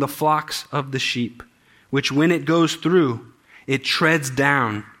among the flocks of the sheep, which when it goes through, it treads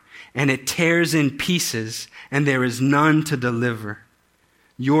down, and it tears in pieces, and there is none to deliver.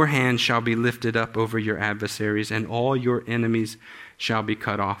 Your hand shall be lifted up over your adversaries, and all your enemies shall be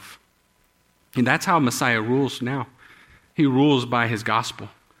cut off. And that's how Messiah rules now. He rules by his gospel.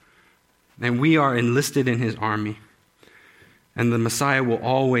 And we are enlisted in his army. And the Messiah will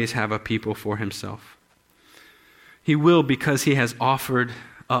always have a people for himself. He will, because he has offered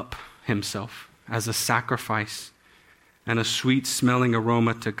up himself as a sacrifice and a sweet-smelling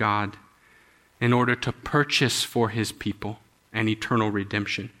aroma to God in order to purchase for his people an eternal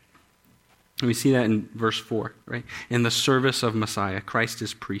redemption. And we see that in verse 4, right? In the service of Messiah, Christ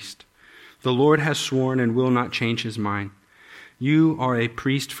is priest. The Lord has sworn and will not change his mind. You are a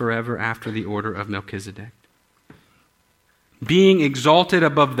priest forever after the order of Melchizedek. Being exalted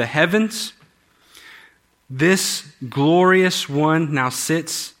above the heavens, this glorious one now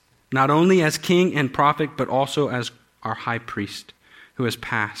sits not only as king and prophet, but also as our high priest who has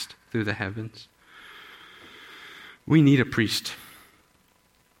passed through the heavens. We need a priest.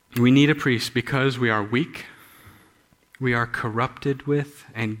 We need a priest because we are weak, we are corrupted with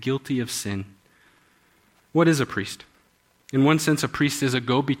and guilty of sin. What is a priest? In one sense, a priest is a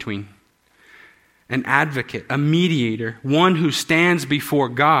go-between, an advocate, a mediator, one who stands before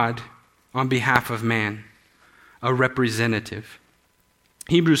God on behalf of man, a representative.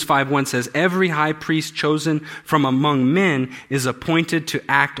 Hebrews 5:1 says, every high priest chosen from among men is appointed to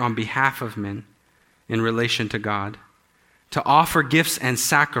act on behalf of men in relation to God, to offer gifts and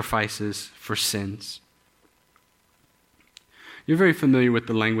sacrifices for sins. You're very familiar with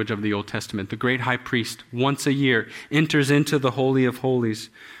the language of the Old Testament. The great high priest, once a year, enters into the Holy of Holies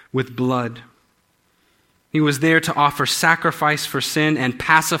with blood. He was there to offer sacrifice for sin and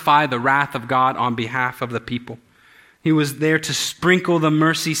pacify the wrath of God on behalf of the people. He was there to sprinkle the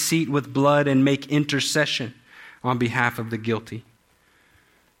mercy seat with blood and make intercession on behalf of the guilty.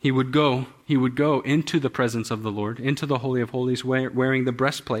 He would go into the presence of the Lord, into the Holy of Holies, wearing the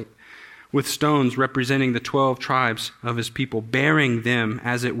breastplate, with stones representing the 12 tribes of his people, bearing them,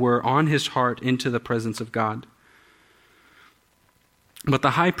 as it were, on his heart into the presence of God. But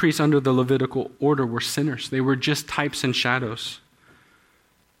the high priests under the Levitical order were sinners. They were just types and shadows.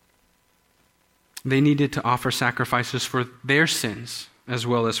 They needed to offer sacrifices for their sins as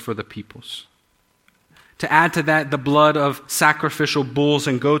well as for the people's. To add to that, the blood of sacrificial bulls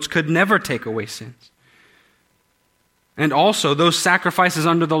and goats could never take away sins. And also, those sacrifices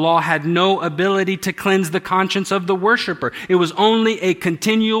under the law had no ability to cleanse the conscience of the worshiper. It was only a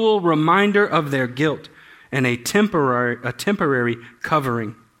continual reminder of their guilt and a temporary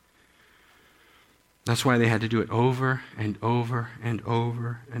covering. That's why they had to do it over and over and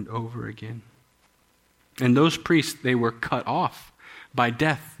over and over again. And those priests, they were cut off by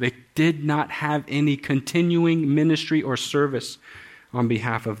death. They did not have any continuing ministry or service on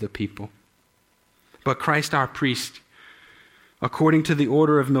behalf of the people. But Christ, our priest, according to the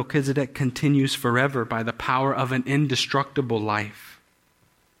order of Melchizedek, continues forever by the power of an indestructible life.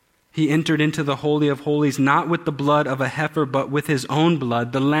 He entered into the Holy of Holies not with the blood of a heifer, but with his own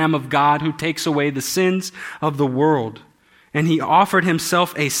blood, the Lamb of God who takes away the sins of the world. And he offered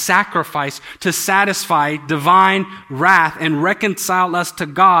himself a sacrifice to satisfy divine wrath and reconcile us to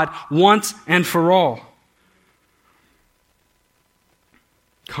God once and for all.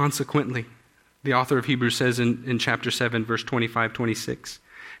 Consequently, the author of Hebrews says in chapter 7, verse 25-26,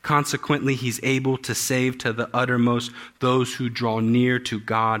 consequently, he's able to save to the uttermost those who draw near to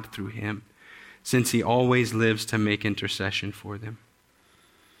God through him, since he always lives to make intercession for them.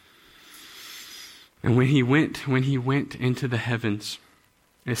 And when he went into the heavens,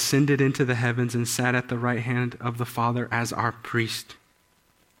 ascended into the heavens and sat at the right hand of the Father as our priest,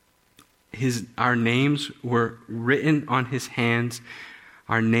 our names were written on his hands.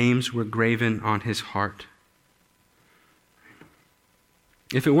 Our names were graven on his heart.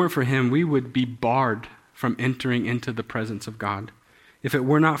 If it weren't for him, we would be barred from entering into the presence of God. If it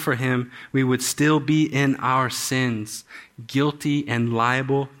were not for him, we would still be in our sins, guilty and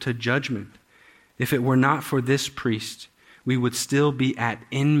liable to judgment. If it were not for this priest, we would still be at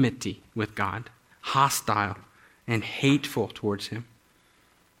enmity with God, hostile and hateful towards him.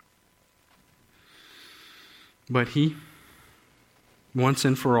 But he, once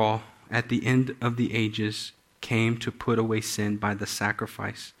and for all, at the end of the ages, came to put away sin by the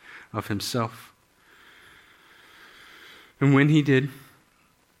sacrifice of himself. And when he did,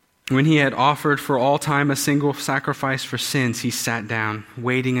 when he had offered for all time a single sacrifice for sins, he sat down,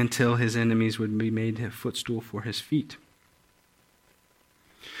 waiting until his enemies would be made a footstool for his feet.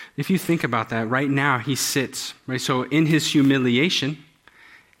 If you think about that, right now he sits, right? So in his humiliation,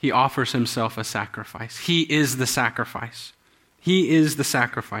 he offers himself a sacrifice. He is the sacrifice. He is the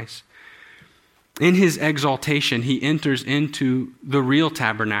sacrifice. In his exaltation, he enters into the real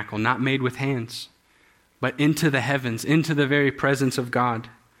tabernacle, not made with hands, but into the heavens, into the very presence of God.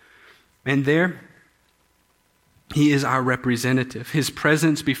 And there, he is our representative. His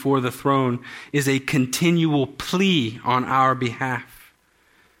presence before the throne is a continual plea on our behalf.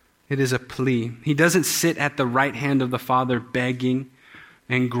 It is a plea. He doesn't sit at the right hand of the Father begging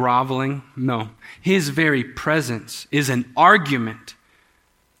and groveling. No. His very presence is an argument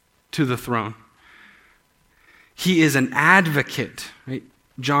to the throne. He is an advocate. Right?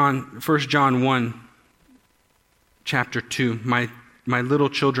 1 John 1, chapter 2. My little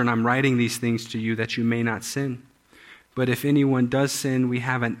children, I'm writing these things to you that you may not sin. But if anyone does sin, we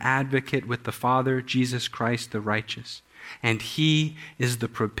have an advocate with the Father, Jesus Christ the righteous. And he is the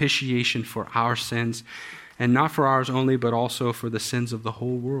propitiation for our sins, and not for ours only, but also for the sins of the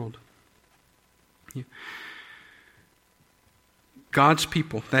whole world. God's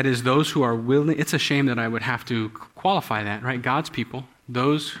people, that is those who are willing, it's a shame that I would have to qualify that, right? God's people,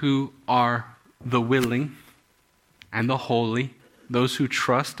 those who are the willing and the holy, those who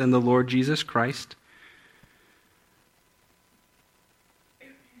trust in the Lord Jesus Christ,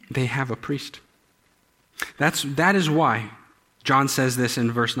 they have a priest. That is why John says this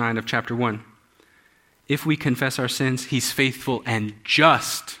in verse 9 of chapter 1. If we confess our sins, he's faithful and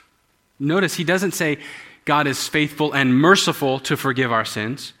just. Notice he doesn't say God is faithful and merciful to forgive our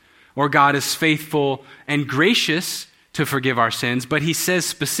sins, or God is faithful and gracious to forgive our sins, but he says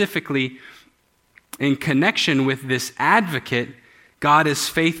specifically in connection with this advocate, God is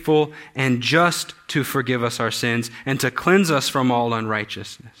faithful and just to forgive us our sins and to cleanse us from all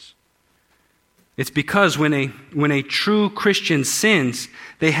unrighteousness. It's because when a true Christian sins,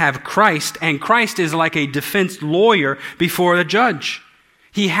 they have Christ, and Christ is like a defense lawyer before a judge.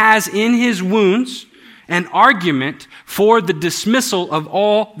 He has in his wounds an argument for the dismissal of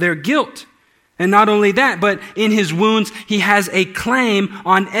all their guilt. And not only that, but in his wounds, he has a claim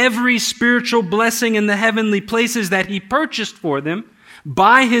on every spiritual blessing in the heavenly places that he purchased for them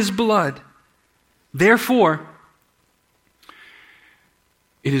by his blood. Therefore,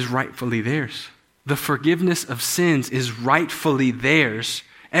 it is rightfully theirs. The forgiveness of sins is rightfully theirs.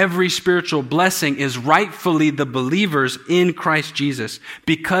 Every spiritual blessing is rightfully the believers in Christ Jesus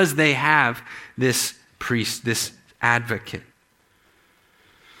because they have this priest, this advocate.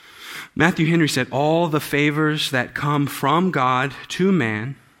 Matthew Henry said, all the favors that come from God to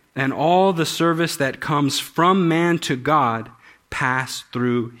man and all the service that comes from man to God pass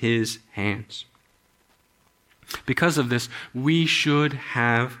through his hands. Because of this, we should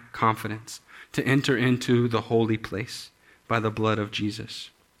have confidence to enter into the holy place by the blood of Jesus.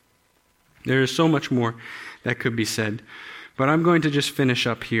 There is so much more that could be said, but I'm going to just finish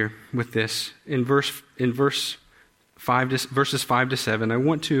up here with this. In verses 5 to 7, I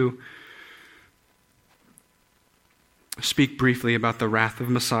want to speak briefly about the wrath of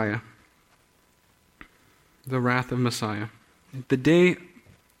Messiah. The wrath of Messiah. The day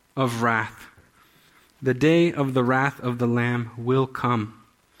of wrath, the day of the wrath of the Lamb will come.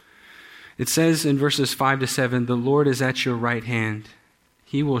 It says in verses 5 to 7, the Lord is at your right hand.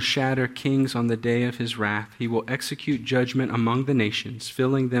 He will shatter kings on the day of his wrath. He will execute judgment among the nations,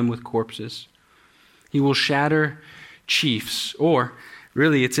 filling them with corpses. He will shatter chiefs, or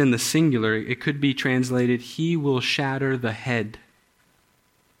really it's in the singular. It could be translated, he will shatter the head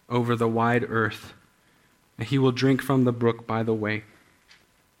over the wide earth. And he will drink from the brook by the way.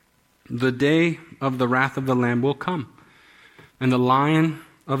 The day of the wrath of the Lamb will come, and the Lion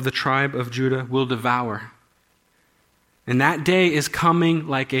of the tribe of Judah will devour. And that day is coming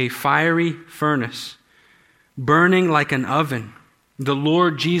like a fiery furnace, burning like an oven. The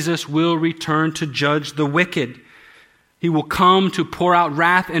Lord Jesus will return to judge the wicked. He will come to pour out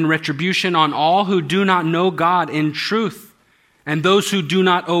wrath and retribution on all who do not know God in truth, and those who do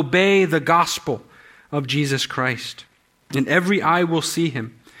not obey the gospel of Jesus Christ. And every eye will see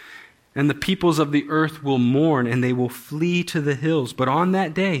him, and the peoples of the earth will mourn, and they will flee to the hills. But on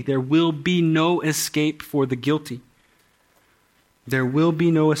that day, there will be no escape for the guilty. There will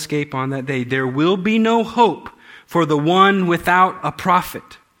be no escape on that day. There will be no hope for the one without a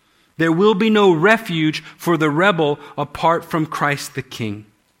prophet. There will be no refuge for the rebel apart from Christ the King.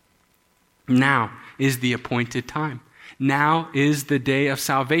 Now is the appointed time. Now is the day of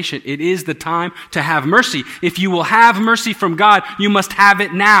salvation. It is the time to have mercy. If you will have mercy from God, you must have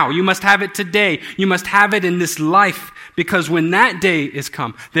it now. You must have it today. You must have it in this life, because when that day is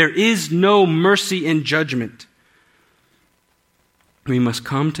come, there is no mercy in judgment. We must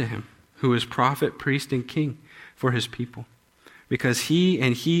come to him, who is prophet, priest, and king for his people, because he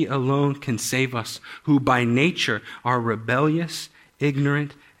and he alone can save us, who by nature are rebellious,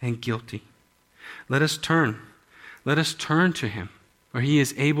 ignorant, and guilty. Let us turn to him, for he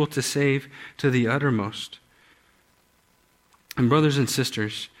is able to save to the uttermost. And brothers and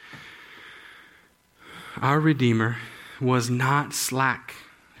sisters, our Redeemer was not slack.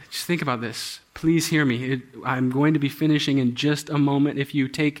 Just think about this. Please hear me. I'm going to be finishing in just a moment. If you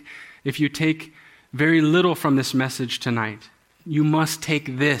take very little from this message tonight, you must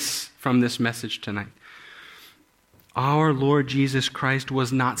take this from this message tonight. Our Lord Jesus Christ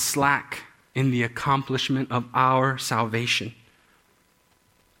was not slack in the accomplishment of our salvation.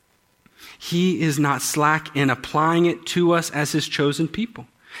 He is not slack in applying it to us as his chosen people.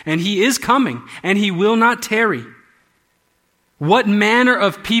 And he is coming, and he will not tarry. What manner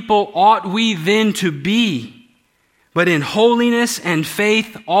of people ought we then to be, but in holiness and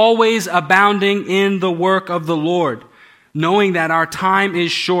faith, always abounding in the work of the Lord, knowing that our time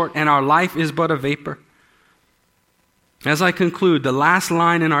is short and our life is but a vapor? As I conclude, the last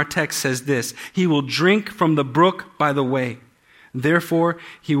line in our text says this: he will drink from the brook by the way. Therefore,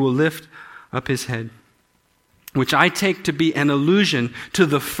 he will lift up his head, which I take to be an allusion to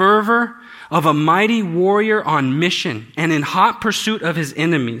the fervor of a mighty warrior on mission and in hot pursuit of his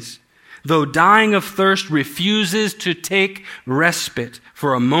enemies, though dying of thirst, refuses to take respite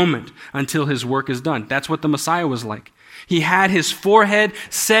for a moment until his work is done. That's what the Messiah was like. He had his forehead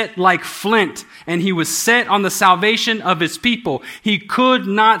set like flint, and he was set on the salvation of his people. He could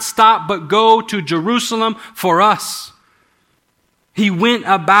not stop but go to Jerusalem for us. He went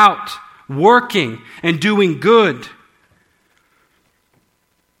about working and doing good.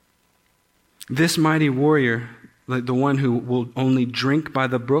 This mighty warrior, like the one who will only drink by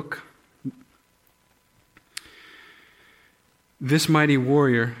the brook, this mighty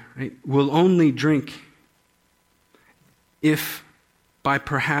warrior, right, will only drink if by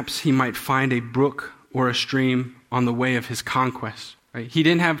perhaps he might find a brook or a stream on the way of his conquest. Right? He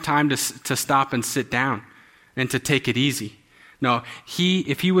didn't have time to stop and sit down and to take it easy. No,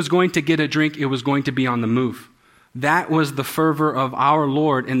 if he was going to get a drink, it was going to be on the move. That was the fervor of our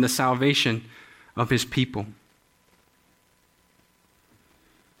Lord in the salvation of his people.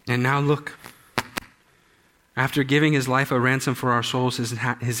 And now look, after giving his life a ransom for our souls,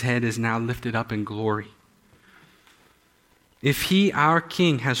 his head is now lifted up in glory. If he, our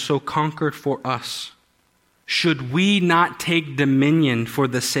King, has so conquered for us, should we not take dominion for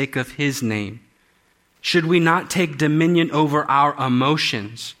the sake of his name? Should we not take dominion over our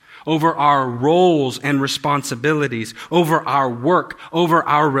emotions, over our roles and responsibilities, over our work, over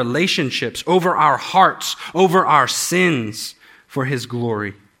our relationships, over our hearts, over our sins for his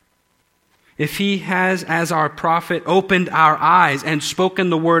glory? If he has, as our prophet, opened our eyes and spoken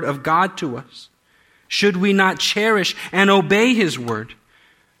the word of God to us, should we not cherish and obey his word?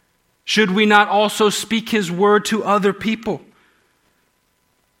 Should we not also speak his word to other people?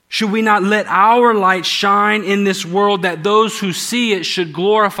 Should we not let our light shine in this world, that those who see it should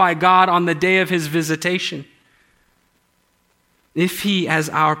glorify God on the day of his visitation? If he, as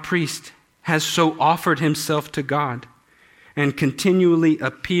our priest, has so offered himself to God and continually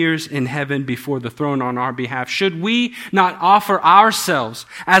appears in heaven before the throne on our behalf, should we not offer ourselves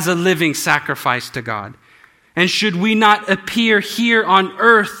as a living sacrifice to God? And should we not appear here on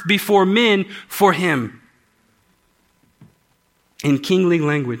earth before men for him? In kingly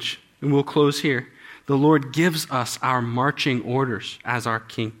language, and we'll close here, the Lord gives us our marching orders as our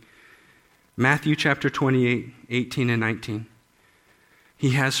King. Matthew chapter 28, 18 and 19.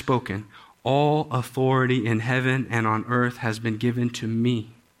 He has spoken, "All authority in heaven and on earth has been given to me.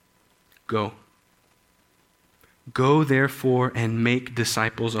 Go. Go therefore and make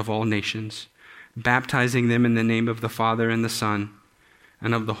disciples of all nations, baptizing them in the name of the Father and the Son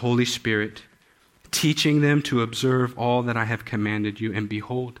and of the Holy Spirit, teaching them to observe all that I have commanded you. And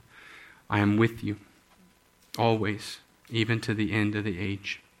behold, I am with you always, even to the end of the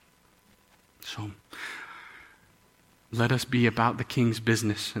age." So let us be about the King's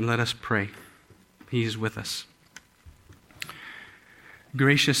business and let us pray. He is with us.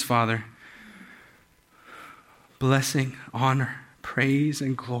 Gracious Father, blessing, honor, praise,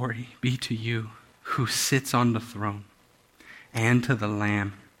 and glory be to you who sits on the throne and to the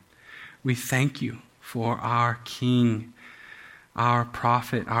Lamb. We thank you for our King, our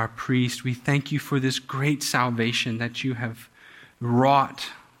prophet, our priest. We thank you for this great salvation that you have wrought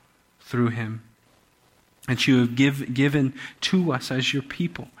through him, that you have given to us as your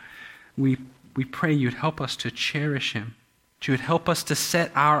people. We pray you'd help us to cherish him, that you would help us to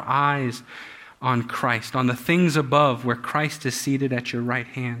set our eyes on Christ, on the things above where Christ is seated at your right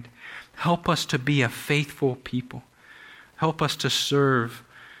hand. Help us to be a faithful people. Help us to serve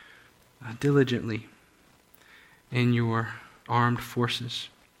diligently in your armed forces.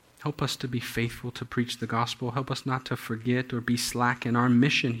 Help us to be faithful to preach the gospel. Help us not to forget or be slack in our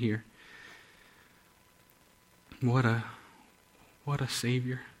mission here. What a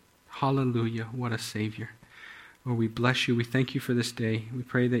Savior. Hallelujah, what a Savior. Lord, we bless you. We thank you for this day. We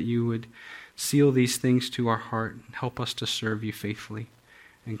pray that you would seal these things to our heart and help us to serve you faithfully.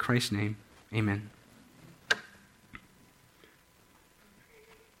 In Christ's name, amen.